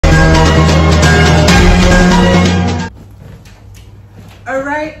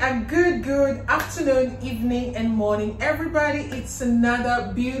right, a good afternoon, evening and morning, everybody. It's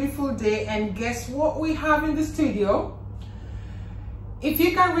another beautiful day, and guess what we have in the studio? If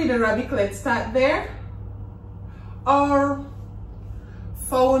you can read Arabic, let's start there. Or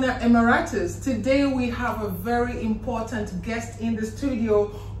Fauna Emeritus. Today we have a very important guest in the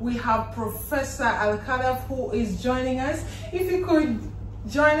studio. We have Professor KHALAF who is joining us. If you could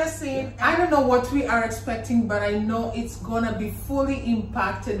join us in. I don't know what we are expecting, but I know it's gonna be fully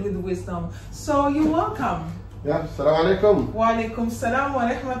impacted with wisdom. So you're welcome. Yeah, assalamu alaikum. Wa alaikum salam wa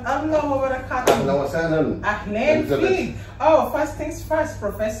rahmatullahi wa barakatuh. Ahlan wa sahlan. Ahlan fi. Oh, first things first,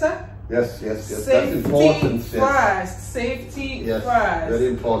 Professor. Yes. Safety That's important. first. Safety yes, first. Very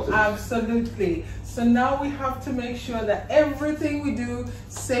important. Absolutely. So now we have to make sure that everything we do,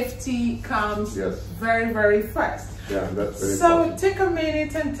 safety comes very first. Yeah, that's very important. So take a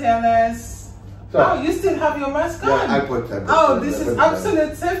minute and tell us. Oh, you still have your mask on? Yeah, I put this is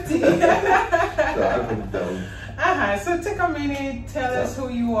absolute safety. So I put it down. So take a minute, tell us who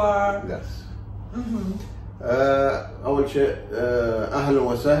you are. Yes. أول شيء أهلا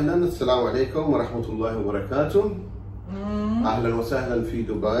وسهلا السلام عليكم ورحمة الله وبركاته. أهلا وسهلا في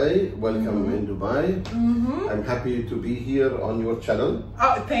دبي. Welcome in Dubai. I'm happy to be here on your channel.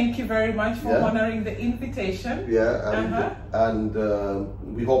 Oh, thank you very much for honoring the invitation. Yeah, and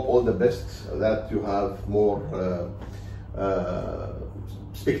we hope all the best, that you have more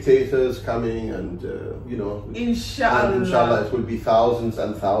spectators coming, and you know, inshallah. And inshallah it will be thousands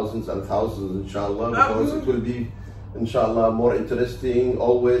and thousands and thousands, inshallah, because it will be, inshallah, more interesting.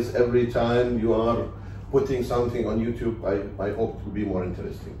 Always, every time you are putting something on YouTube, I hope it will be more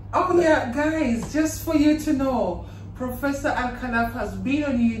interesting. Oh yeah, guys, just for you to know, Professor KHALAF has been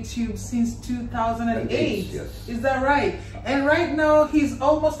on YouTube since 2008. Yes. Is that right? And right now he's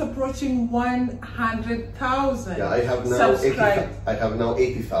almost approaching 100,000. Yeah, I have now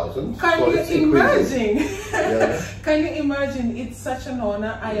 80,000. Can you imagine? Can you imagine? It's such an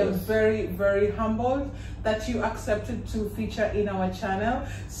honor. I am very humbled that you accepted to feature in our channel.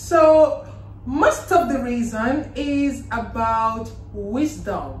 So most of the reason is about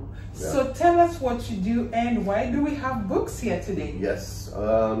wisdom. So tell us what you do and why do we have books here today? Yes,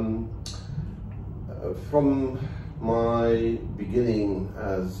 from my beginning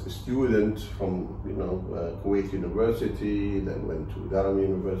as a student from Kuwait University, then went to Durham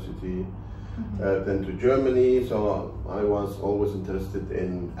University, then to Germany. So I was always interested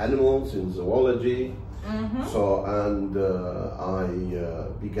in animals, in zoology. So I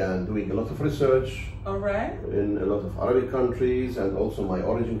began doing a lot of research in a lot of Arabic countries, and also my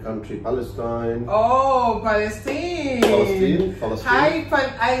origin country, Palestine. Oh, Palestine! Palestine.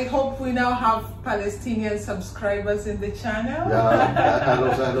 I hope we now have Palestinian subscribers in the channel.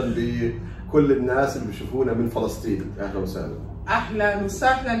 أهلا وسهلا بكل الناس اللي بيشوفونا من فلسطين. أهلا وسهلا. أهلا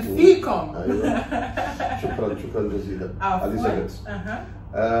وسهلا فيكم. أيوة. شكرا جزيلا.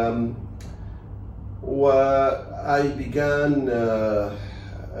 I began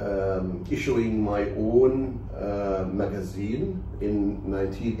issuing my own magazine in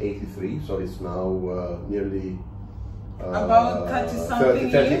 1983, so it's now nearly about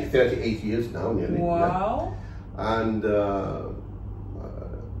 38 years now, nearly. Wow. And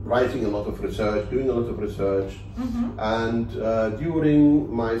writing a lot of research, doing a lot of research, and during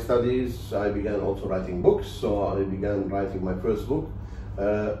my studies I began also writing books. So I began writing my first book.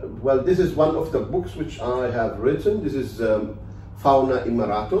 Well, this is one of the books which I have written. This is Fauna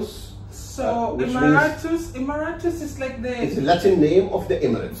Emeritus. So Emeritus is like it's the Latin name of the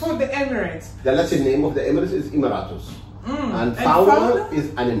Emirates. For the Emirates. The Latin name of the Emirates is Emeritus. And fauna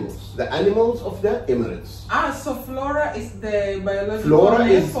is animals. The animals of the Emirates. So flora is the biological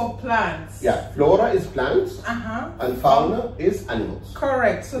name for plants. Yeah, flora is plants, and fauna is animals.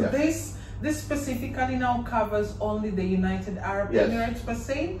 Correct. So this specifically now covers only the United Arab Emirates per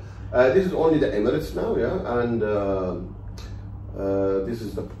se? This is only the Emirates now, and this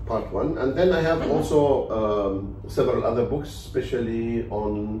is the part one. And then I have also several other books, especially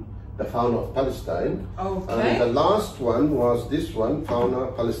on the fauna of Palestine. And the last one was this one,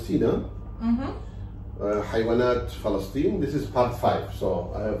 Fauna Palestina, الحيوانات فلسطين. This is part 5.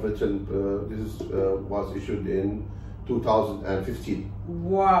 So I have written, this was issued in 2015.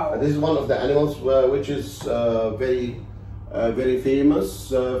 Wow. This is one of the animals which is very famous.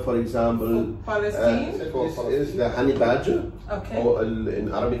 For example, Palestine. This is the honey badger, or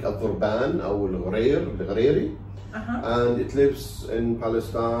in Arabic الضربان أو الغريري. And it lives in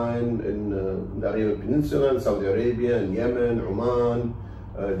Palestine, in the Arabian Peninsula, in Saudi Arabia, in Yemen, Oman,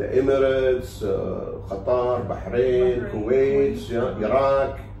 the Emirates, Qatar, Bahrain, Kuwait,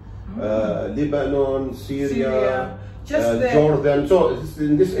 Iraq, Lebanon, Syria. Jordan, so it's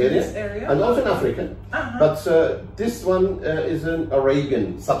in this area, and also in Africa. But this one is an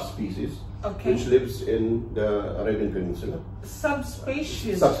Arabian subspecies, which lives in the Arabian Peninsula.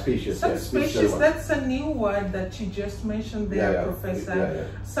 Subspecies. Subspecies. Subspecies. Yes, that's a new word that you just mentioned there, Professor.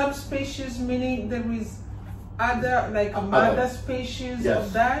 Subspecies meaning there is other, like a mother species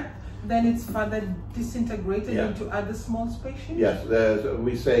of that. Then it's further disintegrated into other small species? Yes,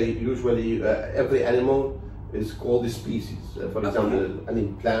 we say usually every animal is called a species. For example, any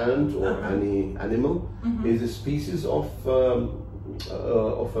plant or any animal is a species of a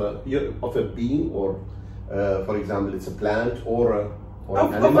being, or for example, it's a plant or an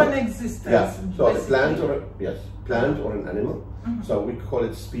animal. Of an existence. Yeah, so basically. a plant or plant or an animal. So we call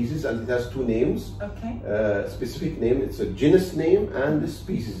it species, and it has two names. Specific name, it's a genus name and a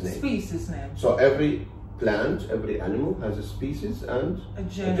species name. Species name. So every plant, every animal has a species and a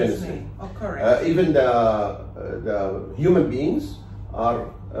genus name. Oh, correct. Even the human beings are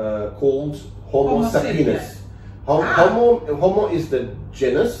called Homo sapiens. Homo is the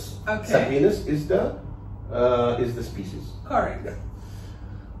genus. Sapiens is the species. Correct.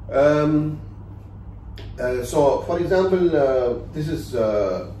 So, for example,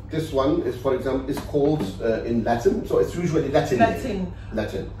 this one is, for example, is called in Latin. So it's usually Latin.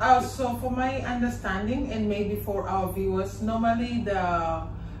 So for my understanding, and maybe for our viewers, normally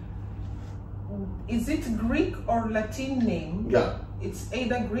is it Greek or Latin name? Yeah. It's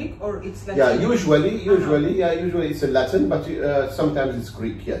either Greek or it's Latin. Yeah, usually it's a Latin, but sometimes it's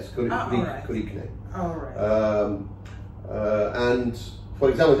Greek. Yes, Greek name. All right. And for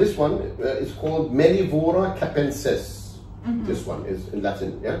example, this one is called Mellivora capensis. This one is in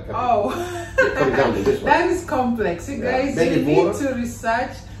Latin. Yeah. For example, this one. That is complex. You guys, you need to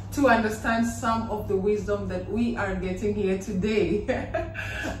research to understand some of the wisdom that we are getting here today.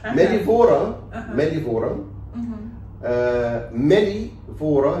 Mellivora.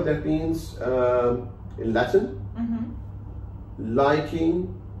 Mellivora, that means in Latin,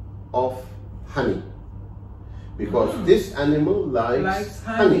 liking of honey. Because this animal likes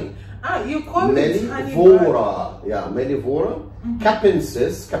honey. You call it honey. Mellivora.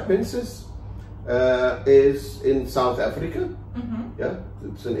 Capensis is in South Africa. Yeah,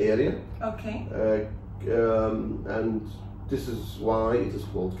 it's an area. And this is why it is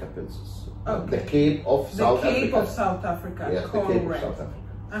called capensis. The Cape of South Africa. The Cape of South Africa. Yes, the Cape of South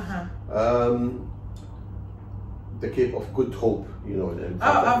Africa. The Cape of Good Hope, you know.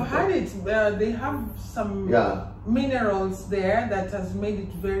 I've heard it. They have some minerals there that has made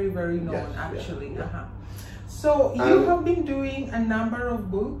it very, very known, actually. So you have been doing a number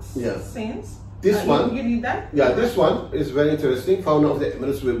of books since. This one, you need that? Yeah, this one is very interesting. Fauna of the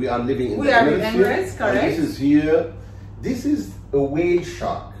Emirates, where we are living in the Emirates. We are in Emirates, correct. And this is here. This is a whale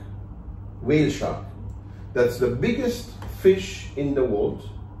shark. Whale shark. That's the biggest fish in the world.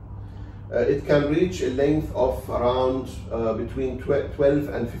 It can reach a length of around between 12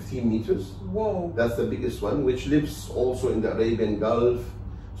 and 15 meters. Whoa. That's the biggest one, which lives also in the Arabian Gulf,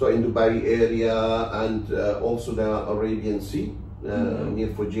 so in Dubai area, and also the Arabian Sea, near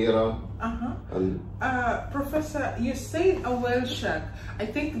Fujairah. Professor, you said a whale shark. I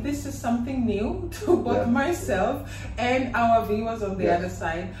think this is something new to both myself and our viewers on the other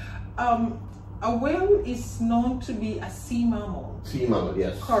side. A whale is known to be a sea mammal. Sea mammal,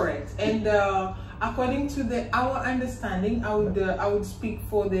 yes. Correct. And according to our understanding, I would speak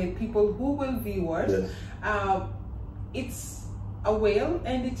for the people who will viewers. It's a whale,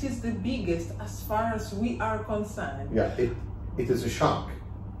 and it is the biggest as far as we are concerned. Yeah, it is a shark.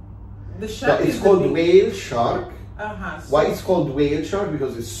 The shark is called whale shark. Why it's called whale shark?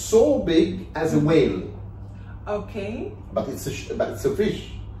 Because it's so big as a whale. Okay. But it's a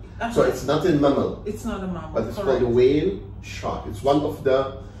fish. So it's not a mammal. It's not a mammal. But it's called a whale shark. It's one of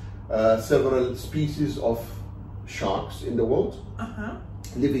the several species of sharks in the world,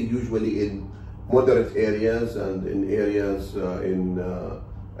 living usually in moderate areas and in areas in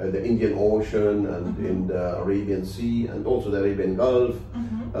the Indian Ocean and in the Arabian Sea, and also the Arabian Gulf,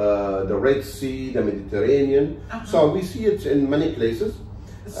 the Red Sea, the Mediterranean. So we see it in many places.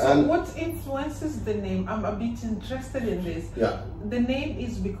 So what influences the name? I'm a bit interested in this. Yeah. The name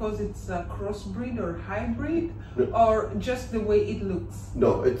is because it's a crossbreed or hybrid, or just the way it looks?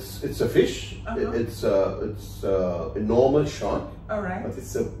 No, it's a fish. It's a normal shark. All right. But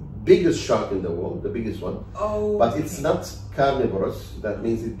it's the biggest shark in the world, the biggest one. Oh. But it's not carnivorous. That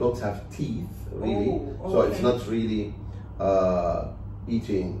means it don't have teeth, really. So it's not really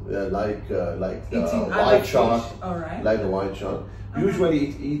eating like the white shark. All right. Like the white shark. Usually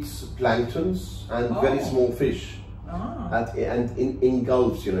it eats planktons and very small fish. and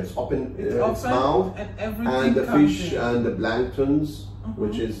engulfs, you know, it's open, its mouth, and the fish and the planktons,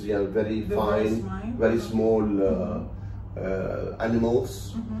 which is, you know, very fine, very small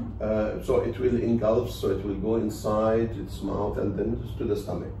animals. So it will engulf, so it will go inside its mouth and then to the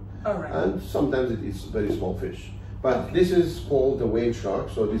stomach. And sometimes it is very small fish. But this is called the whale shark.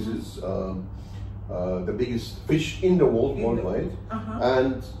 So this is the biggest fish in the world, worldwide.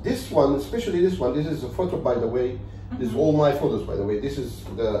 And this one, especially this one, this is a photo, by the way. This is all my photos, by the way. This is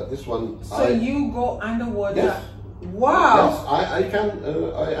this one. So you go underwater. Yes. Wow. Yes, I can.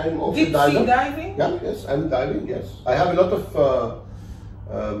 I'm also deep sea diving. Yeah, yes, I'm diving. Yes, I have a lot of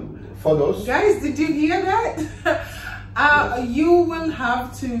photos. Guys, did you hear that? You will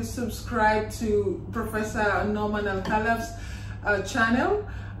have to subscribe to Professor Norman Ali Bassam's channel.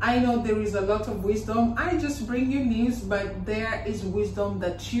 I know there is a lot of wisdom. I just bring you news, but there is wisdom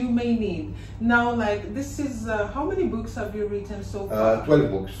that you may need. Now, like, this is, how many books have you written so far? 12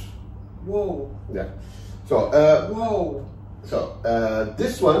 books. Whoa. Yeah. So, whoa. So,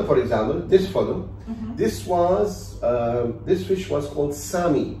 this one, for example, this photo, this was, this fish was called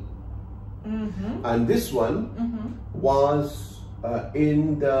Sami. And this one was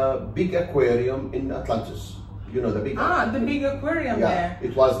in the big aquarium in Atlantis. You know, the big the big aquarium there.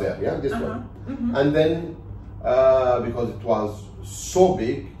 It was there, yeah, this one. And then, because it was so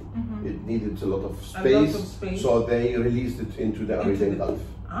big, it needed a lot of space, so they released it into the Arabian Gulf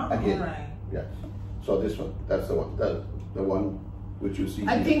again. Yeah. So this one, that's the one, the one which you see.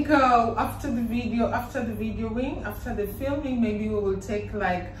 I think after the videoing, after the filming, maybe we will take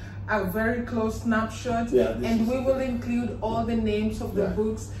like a very close snapshot, and we will include all the names of the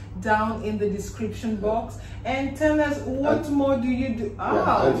books down in the description box. And tell us, what more do you do?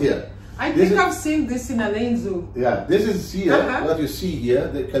 And here, I think I've seen this in Alain Zoo. Yeah, this is here. What you see here,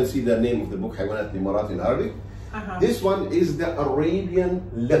 they can see the name of the book, حيوانات in Arabic. This one is the Arabian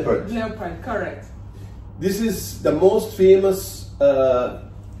leopard. Leopard, correct. This is the most famous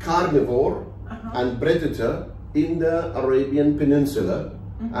carnivore and predator in the Arabian Peninsula,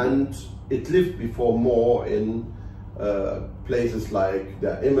 and it lived before more in places like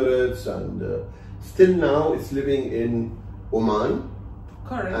the Emirates, and still now it's living in Oman,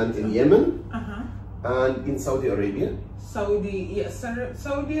 and in Yemen, and in Saudi Arabia. Saudi, yes,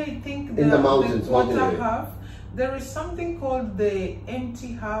 Saudi. I think in the mountains, there is something called the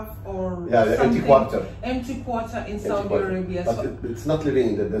empty half, or the empty quarter. Empty quarter in Saudi Arabia. But it's not living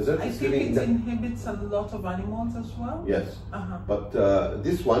in the desert. I think it inhibits a lot of animals as well. Yes. But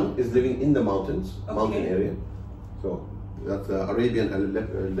this one is living in the mountains, mountain area. So that's the Arabian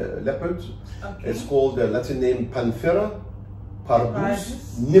leopard. It's called the Latin name Panthera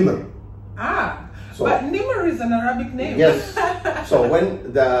pardus Nimr. So, but Nimr is an Arabic name. Yes. So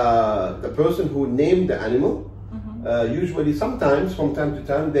when the person who named the animal, usually sometimes from time to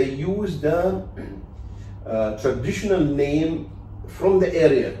time they use the traditional name from the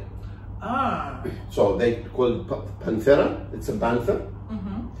area. So they call it Panthera, it's a panther.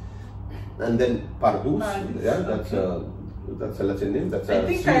 And then pardus, that's a Latin name. That's I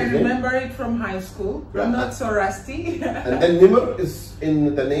think I remember it from high school. I'm not so rusty. And then Nimr is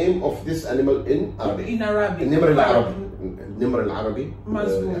in the name of this animal in Arabic. In Arabic. Nimr al-Arabi. Nimr al-Arabi.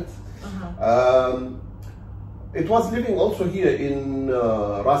 It was living also here in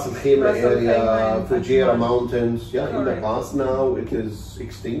Ras Al Khaimah area, Fujairah Mountains. Yeah, in the past. Now it is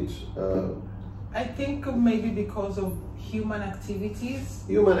extinct. I think maybe because of human activities.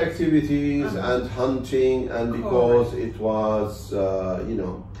 Human activities and hunting, and because it was, you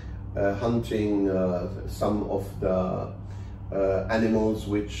know, hunting some of the animals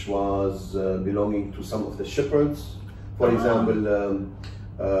which was belonging to some of the shepherds. For example,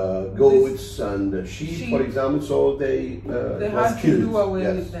 goats and sheep, for example. So they had to do away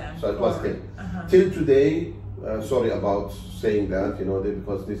with them. So it was killed. Till today, sorry about saying that, you know,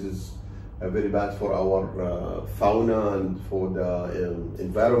 because this is very bad for our fauna and for the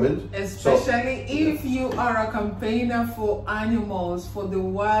environment. Especially if you are a campaigner for animals, for the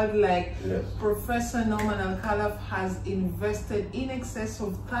wildlife. Professor Norman Ali Bassam has invested in excess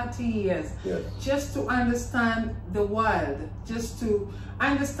of 30 years just to understand the wild, just to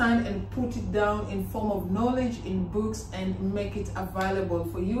understand and put it down in form of knowledge in books and make it available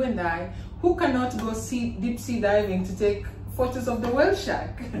for you and I, who cannot go deep sea diving to take photos of the whale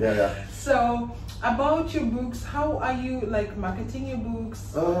shark. So about your books, how are you like marketing your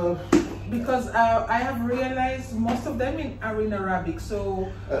books? Because I have realized most of them are in Arabic.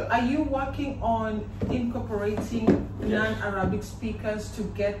 So are you working on incorporating non-Arabic speakers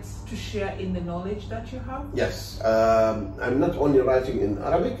to share in the knowledge that you have? Yes. I'm not only writing in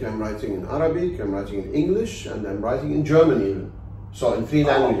Arabic, I'm writing in Arabic, I'm writing in English, and I'm writing in German even. So in 3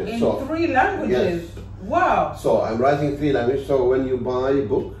 languages. In 3 languages? Yes. Wow. So I'm writing 3 languages. So when you buy a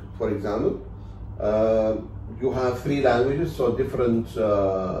book, for example, you have 3 languages, so different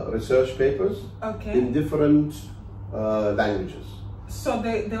research papers in different languages. So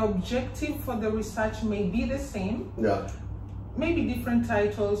the objective for the research may be the same. Yeah. Maybe different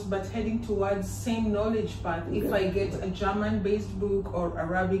titles, but heading towards same knowledge path. If I get a German-based book or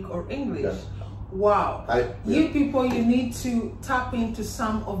Arabic or English. Yeah. Wow. You people, you need to tap into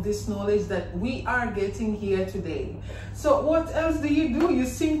some of this knowledge that we are getting here today. So what else do? You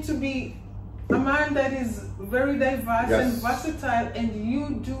seem to be a man that is very diverse and versatile, and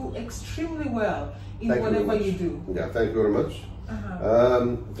you do extremely well in whatever you do. Yeah, thank you very much.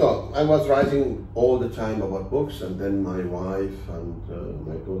 So I was writing all the time about books, and then my wife and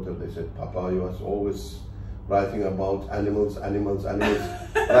my daughter, they said, Papa, you are always writing about animals.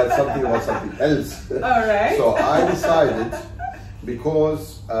 Write something about something else. All right. So I decided,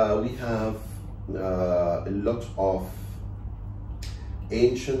 because we have a lot of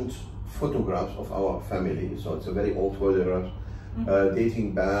ancient photographs of our family, so it's a very old photograph,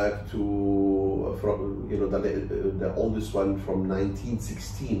 dating back to the oldest one from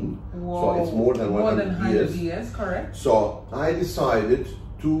 1916. Whoa. So it's more than 100 years. Correct. So I decided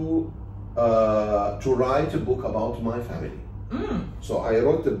to write a book about my family. So I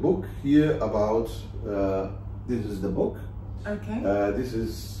wrote a book here about this is the book. Okay. This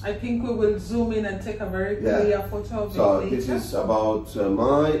is. I think we will zoom in and take a very clear photo of it so later. This is about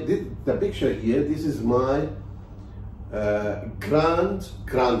the picture here. This is my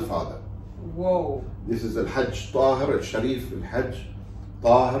grandfather. Whoa. This is Al-Hajj Tahir, Al-Sharif Al-Hajj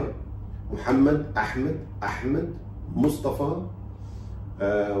Tahir, Muhammad, Ahmed, Mustafa,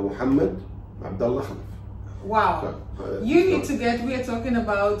 Muhammad, Abdullah Khalaf. Wow. You need to get, we are talking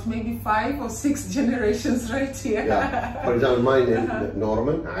about maybe 5 or 6 generations right here. Yeah. For example, my name,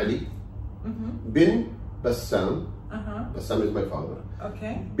 Norman Ali, bin Bessam. Bessam is my father.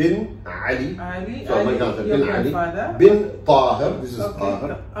 Okay. Bin Ali. So my grandfather, bin Ali. Bin Tahir, this is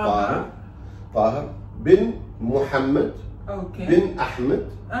Tahir. Tahir. Bin Muhammad. Okay. Bin Ahmed.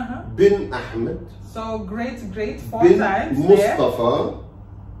 Bin Ahmed. So great 4 bin times. Mustafa.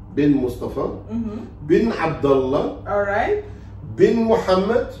 Bin Mustafa. Bin Abdullah. All right. Bin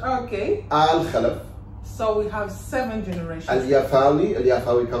Muhammad. Okay. Al-Khalaf. So we have 7 generations.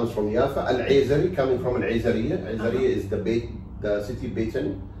 Al-Yafawi comes from Yafa. Al-Izari coming from Al-Izariya. Al-Izariya is the city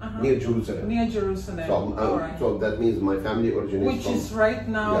Beitan near Jerusalem. Near Jerusalem. So, so that means my family originates which is right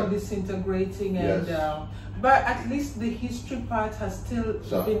now disintegrating, and but at least the history part has still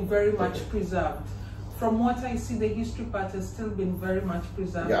been very much preserved. From what I see, the history part has still been very much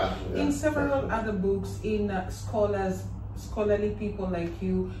preserved. In several other books, in scholarly people like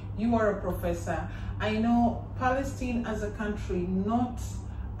you are a professor. I know Palestine as a country, not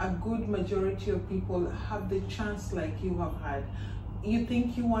a good majority of people have the chance like you have had. You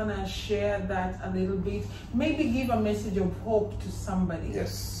think you want to share that a little bit? Maybe give a message of hope to somebody.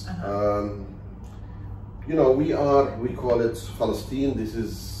 Yes. You know, we call it Palestine. This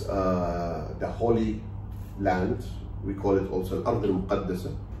is the holy land. We call it also الأرض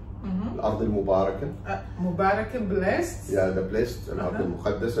المقدسة, الأرض المباركة. Mubarak, blessed. Yeah, the blessed, الأرض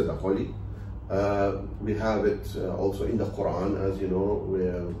المقدسة, the holy. We have it also in the Quran, as you know,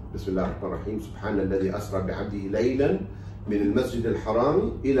 بسم الله الرحمن الرحيم سبحان الذي أسرى بعبده ليلا من المسجد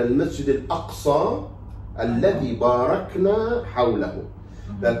الحرام إلى المسجد الأقصى الذي باركنا حوله.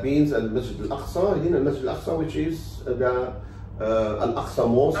 That means المسجد الأقصى, هنا المسجد الأقصى, which is the Al-Aqsa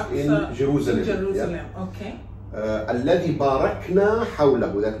Mosque in Jerusalem. Okay. الذي باركنا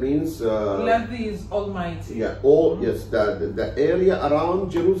حوله. That means الذي is almighty. Yeah. The area around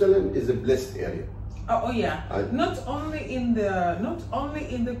Jerusalem is a blessed area. Not only in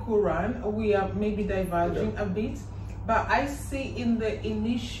the Quran, we are maybe diverging a bit, but I see in the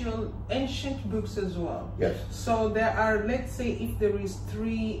initial ancient books as well. Yes. So there are, let's say, if there is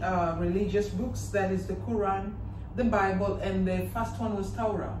 3 religious books, that is the Quran, the Bible, and the first one was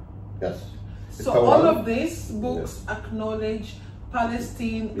Torah. Yes. So all of these books acknowledge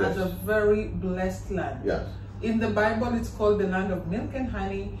Palestine as a very blessed land. Yes. In the Bible, it's called the land of milk and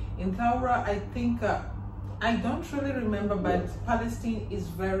honey. In Torah, I think, I don't really remember, but Palestine is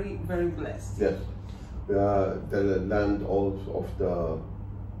very, very blessed. Yes. The land of the,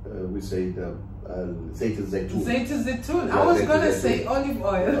 we say, the زيت الزيتون. زيت الزيتون. I was gonna say olive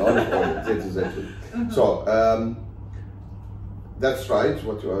oil. Olive oil, زيت الزيتون. So that's right.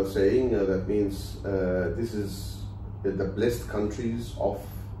 What you are saying. That means this is the blessed country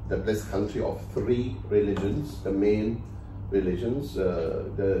of three religions, the main religions,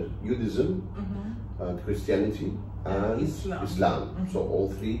 the Judaism, Christianity, and Islam. So all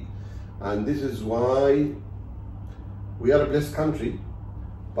three, and this is why we are a blessed country.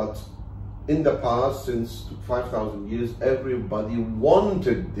 But in the past, since 5,000 years, everybody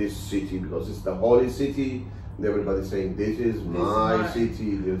wanted this city because it's the holy city. And everybody's saying, this is my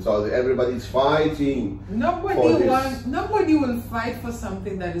city. So everybody's fighting. Nobody will fight for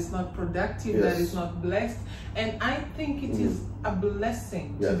something that is not productive, yes. that is not blessed. And I think it is a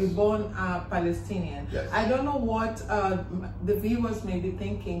blessing yes. to be born a Palestinian. Yes. I don't know what the viewers may be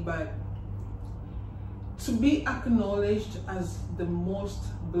thinking, but to be acknowledged as the most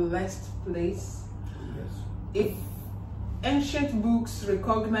blessed place, yes. if ancient books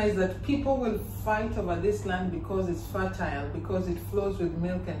recognize that people will fight over this land because it's fertile, because it flows with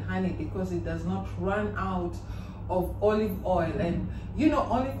milk and honey, because it does not run out of olive oil. And you know,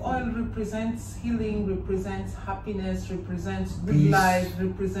 olive oil represents healing, represents happiness, represents good life,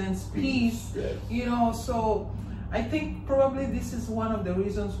 represents peace. Yes. You know, so I think probably this is one of the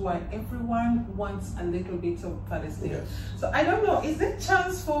reasons why everyone wants a little bit of Palestine. Yes. So I don't know, is there a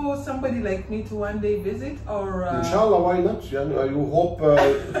chance for somebody like me to one day visit, or Inshallah, why not? You hope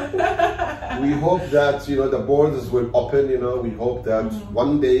we hope that the borders will open. We hope that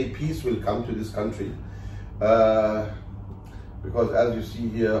one day peace will come to this country, because as you see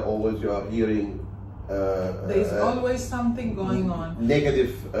here, always you are hearing there's always something going on.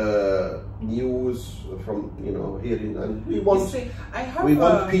 Negative news from hearing, and we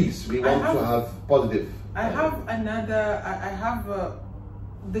want peace. We want to have positive. I have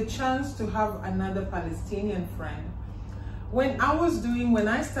the chance to have another Palestinian friend. When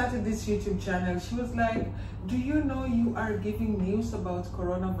I started this YouTube channel, she was like, do you know you are giving news about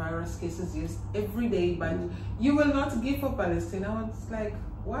coronavirus cases every day, but you will not give for Palestine? I was like,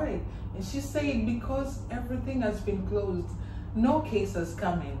 why? And she said, because everything has been closed, no cases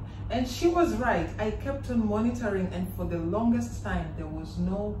coming. And she was right. I kept on monitoring, and for the longest time there was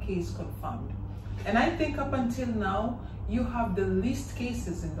no case confirmed. And I think up until now you have the least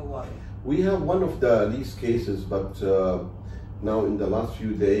cases in the world. We have one of the least cases, but now in the last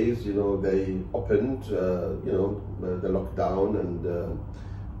few days, they opened the lockdown, and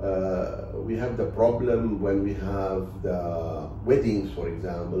we have the problem when we have the weddings, for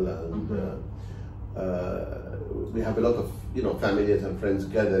example, and we have a lot of families and friends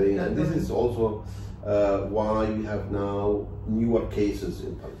gathering, and this is also why we have now newer cases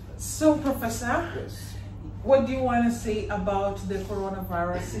in Palestine. So, Professor, yes. What do you want to say about the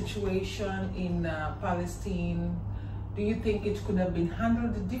coronavirus situation in Palestine? Do you think it could have been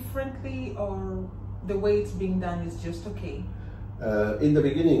handled differently, or the way it's being done is just okay? In the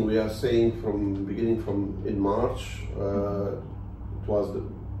beginning, we are saying from in March, it was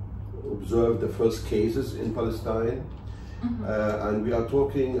observed the first cases in Palestine, and we are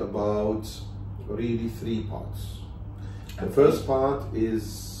talking about really three parts. The first part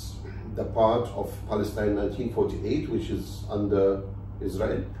is the part of Palestine 1948, which is under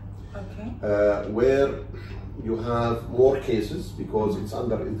Israel, where you have more cases because it's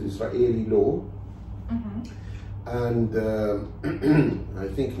under Israeli law. And I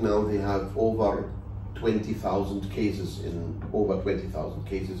think now they have over 20,000 cases in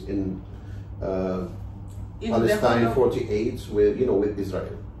Palestine 48 with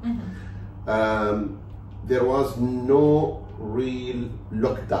Israel. There was no real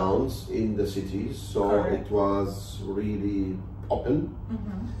lockdowns in the cities, so it was really open.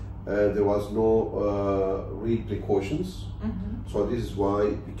 There was no real precautions, so this is why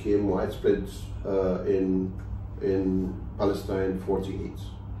it became widespread in Palestine 48.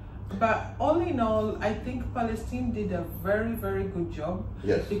 But all in all, I think Palestine did a very, very good job.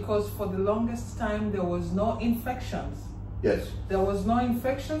 Yes. Because for the longest time there was no infections. Yes. There was no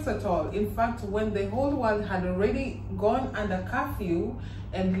infections at all. In fact, when the whole world had already gone under curfew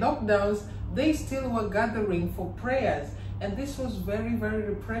and lockdowns, they still were gathering for prayers. And this was very, very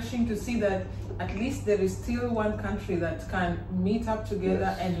refreshing to see that at least there is still one country that can meet up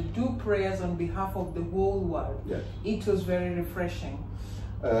together and do prayers on behalf of the whole world. Yes. It was very refreshing.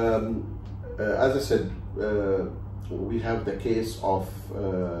 As I said, we have the case of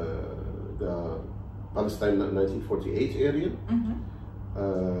the Palestine 1948 area,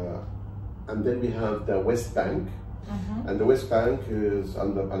 and then we have the West Bank, and the West Bank is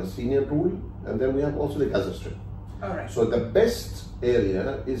under Palestinian rule, and then we have also the Gaza Strip. All right. So the best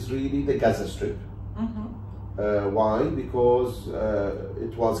area is really the Gaza Strip. Why? Because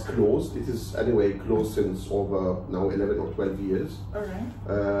it was closed. It is anyway closed since over now 11 or 12 years. All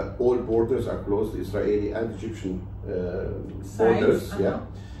right. All borders are closed, Israeli and Egyptian borders. Yeah.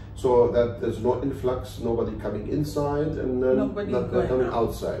 So that there's no influx, nobody coming inside, and nobody not coming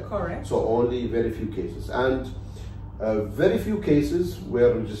outside. Correct. So only very few cases, and very few cases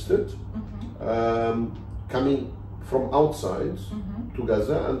were registered coming from outside to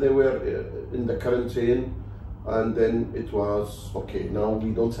Gaza, and they were in the quarantine. And then it was okay. Now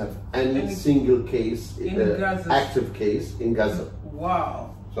we don't have any single case, active case in Gaza.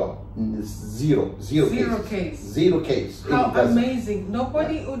 Wow. So zero case. How amazing!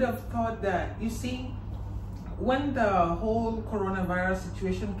 Nobody would have thought that. You see, when the whole coronavirus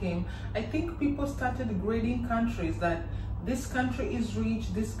situation came, I think people started grading countries that this country is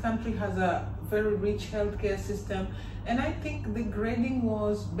rich, this country has a very rich healthcare system, and I think the grading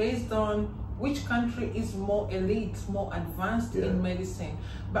was based on which country is more elite, more advanced in medicine.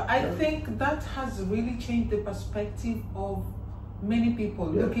 But I think that has really changed the perspective of many people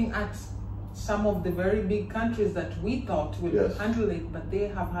looking at some of the very big countries that we thought would handle it, but they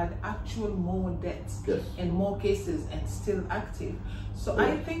have had actual more deaths and more cases and still active. So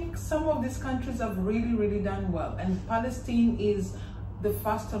I think some of these countries have really done well, and Palestine is the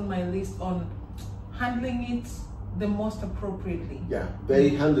first on my list on handling it the most appropriately. Yeah, they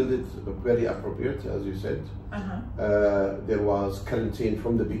handled it very appropriate, as you said. There was quarantine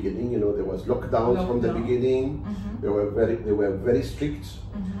from the beginning. You know, there was lockdowns from the beginning. They were very strict,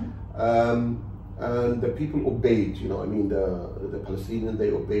 and the people obeyed. You know, I mean, the Palestinians,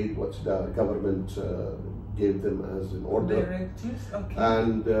 they obeyed what the government gave them as an order. Directives. Okay.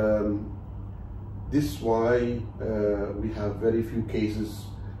 And this is why we have very few cases.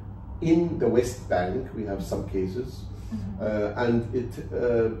 In the West Bank, we have some cases, and it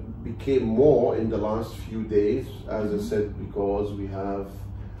became more in the last few days, as I said, because we have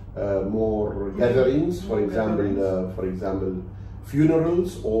more gatherings, for example,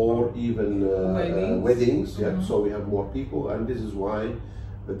 funerals or even weddings. So we have more people, and this is why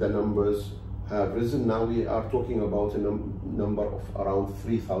the numbers have risen. Now we are talking about a number of around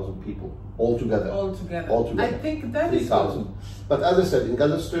 3,000 people altogether. I think that 3,000. But as I said, in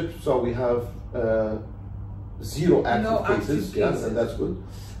Gaza Strip, so we have zero active cases, and that's good.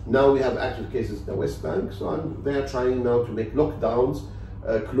 Now we have active cases in the West Bank, so they are trying now to make lockdowns,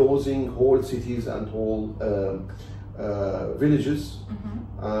 closing whole cities and whole villages,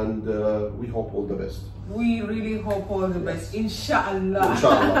 and we hope all the best. We really hope all the best. Inshallah.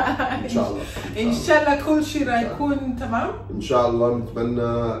 Inshallah كل شيء راح يكون تمام. إن شاء الله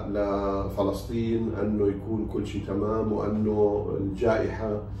نتمنى لفلسطين أنه يكون كل شيء تمام، وأنه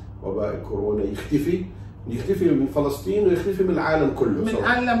الجائحة وباء كورونا يختفي من فلسطين ويختفي من العالم كله. من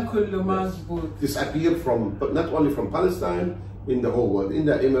العالم كله مظبوط. Disappear from not only from Palestine, in the whole world, in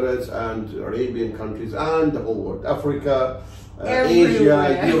the Emirates and Arabian countries and the whole world, Africa.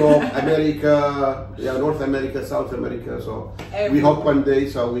 Asia, Europe, America, North America, South America. So we hope one day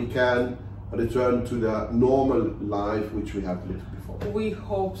so we can return to the normal life which we have lived before. We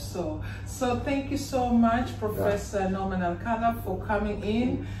hope so. So thank you so much, Professor Norman Ali Bassam, for coming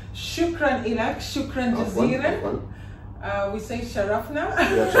in. Shukran ilak, shukran jazeeran. We say sharafna,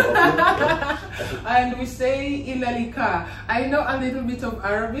 and we say ilalika. I know a little bit of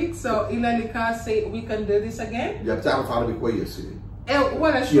Arabic, so ilalika say we can do this again. بتعرف عربي كويس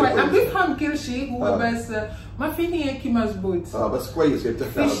ولا شوي عم بفهم كل شيء هو بس ما فيني هيك مزبوط. بس كويس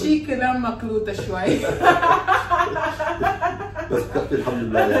بتحكي عربي. في شيء كلام مقلوطة شوي. بس بتحكي الحمد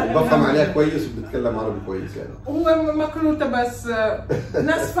لله يعني بفهم عليها كويس وبتتكلم عربي كويس يعني. هو مقلوطة بس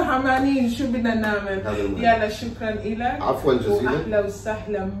ناس فهمانين شو بدنا نعمل. يلا شكرا لك. عفوا جزيلا. واهلا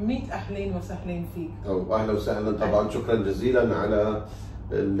وسهلا 100 اهلين وسهلين فيك. واهلا وسهلا طبعا شكرا جزيلا على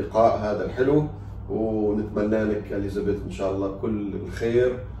اللقاء هذا الحلو، ونتمنى لك اليزابيث ان شاء الله كل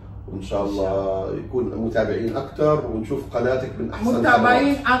الخير، وان شاء الله يكون متابعين اكثر ونشوف قناتك من احسن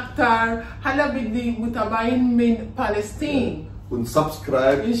متابعين اكثر. هلا بدي متابعين من فلسطين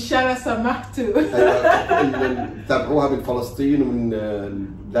ونسبسكرايب ان شاء الله سمحتوا. تابعوها من فلسطين ومن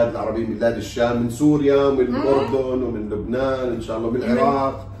البلاد العربيه، من بلاد الشام، من سوريا، من الاردن، ومن لبنان ان شاء الله، من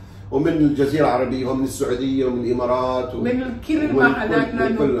العراق، ومن الجزيرة العربية، ومن السعودية، ومن الإمارات، من كل المحلات،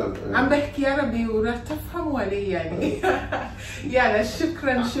 لأنه عم بحكي عربي وراح تفهموا علي يعني. يلا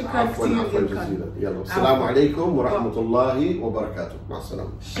شكرا عفوا جزيلا. يلا السلام عليكم ورحمة الله وبركاته. مع السلامة.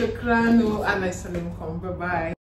 شكرا والله يسلمكم. باي باي.